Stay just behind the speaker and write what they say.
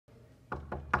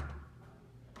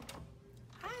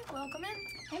Welcome in.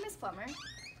 Hey, Ms Plummer.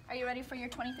 Are you ready for your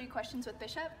 23 questions with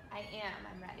Bishop? I am.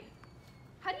 I'm ready.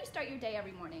 How do you start your day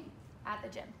every morning? At the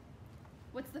gym.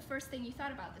 What's the first thing you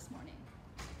thought about this morning?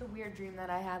 The weird dream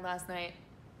that I had last night.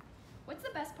 What's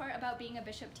the best part about being a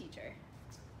Bishop teacher?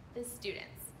 The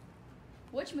students.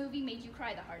 Which movie made you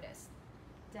cry the hardest?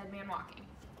 Dead Man Walking.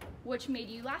 Which made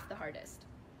you laugh the hardest?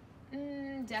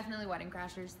 Definitely Wedding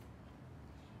Crashers.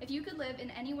 If you could live in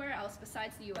anywhere else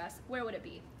besides the US, where would it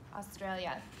be?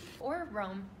 Australia. Or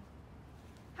Rome.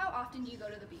 How often do you go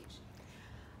to the beach?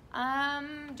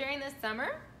 During the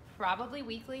summer, probably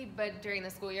weekly, but during the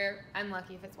school year, I'm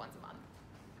lucky if it's once a month.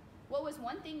 What was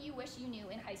one thing you wish you knew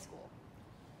in high school?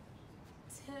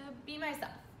 To be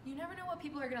myself. You never know what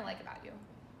people are gonna like about you.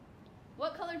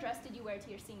 What color dress did you wear to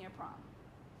your senior prom?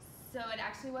 So it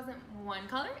actually wasn't one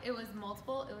color, it was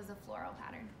multiple. It was a floral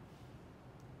pattern.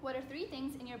 What are 3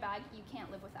 things in your bag you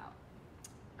can't live without?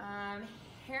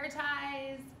 Hair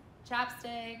ties,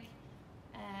 chapstick,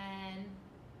 and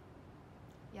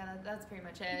yeah, that's pretty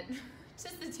much it.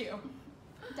 Just the 2.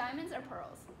 Diamonds or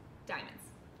pearls? Diamonds.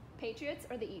 Patriots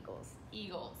or the Eagles?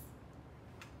 Eagles.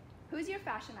 Who's your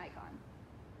fashion icon?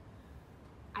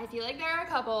 I feel like there are a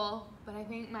couple, but I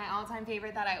think my all-time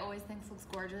favorite that I always think looks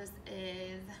gorgeous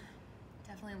is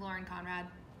definitely Lauren Conrad.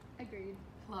 Agreed.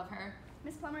 Love her.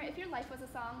 Ms Plummer, if your life was a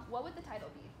song, what would the title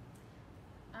be?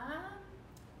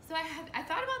 So I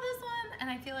thought about this one, and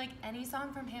I feel like any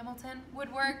song from Hamilton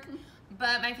would work,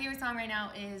 but my favorite song right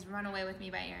now is Run Away With Me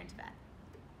by Aaron Tveit.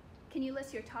 Can you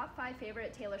list your top 5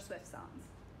 favorite Taylor Swift songs?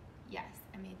 Yes,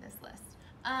 I made this list.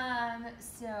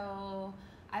 So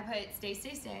I put Stay,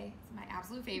 Stay, Stay, it's my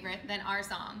absolute favorite, then Our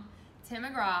Song, Tim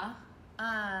McGraw,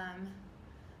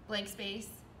 Blank Space,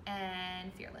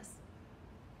 and Fearless.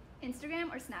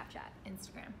 Instagram or Snapchat?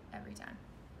 Instagram, every time.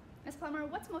 Ms Plummer,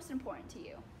 what's most important to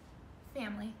you?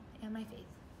 Family and my faith.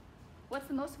 What's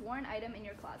the most worn item in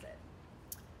your closet?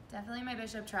 Definitely my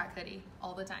Bishop track hoodie,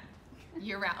 all the time,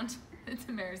 year round. It's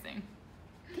embarrassing.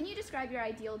 Can you describe your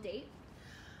ideal date?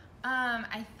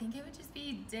 I think it would just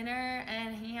be dinner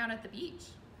and hanging out at the beach.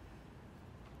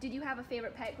 Did you have a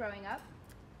favorite pet growing up?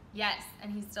 Yes,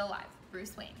 and he's still alive,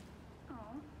 Bruce Wayne.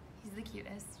 Aww. He's the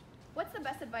cutest. What's the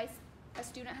best advice a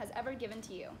student has ever given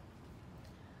to you?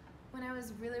 When I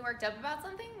was really worked up about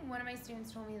something, one of my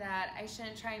students told me that I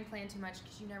shouldn't try and plan too much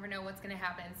because you never know what's going to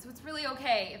happen. So it's really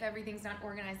okay if everything's not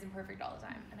organized and perfect all the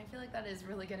time. And I feel like that is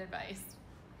really good advice.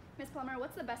 Ms. Plummer,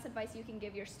 what's the best advice you can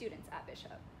give your students at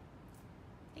Bishop?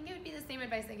 I think it would be the same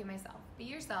advice I give myself. Be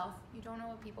yourself. You don't know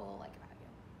what people will like about you.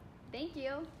 Thank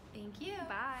you. Thank you.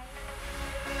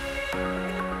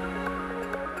 Bye.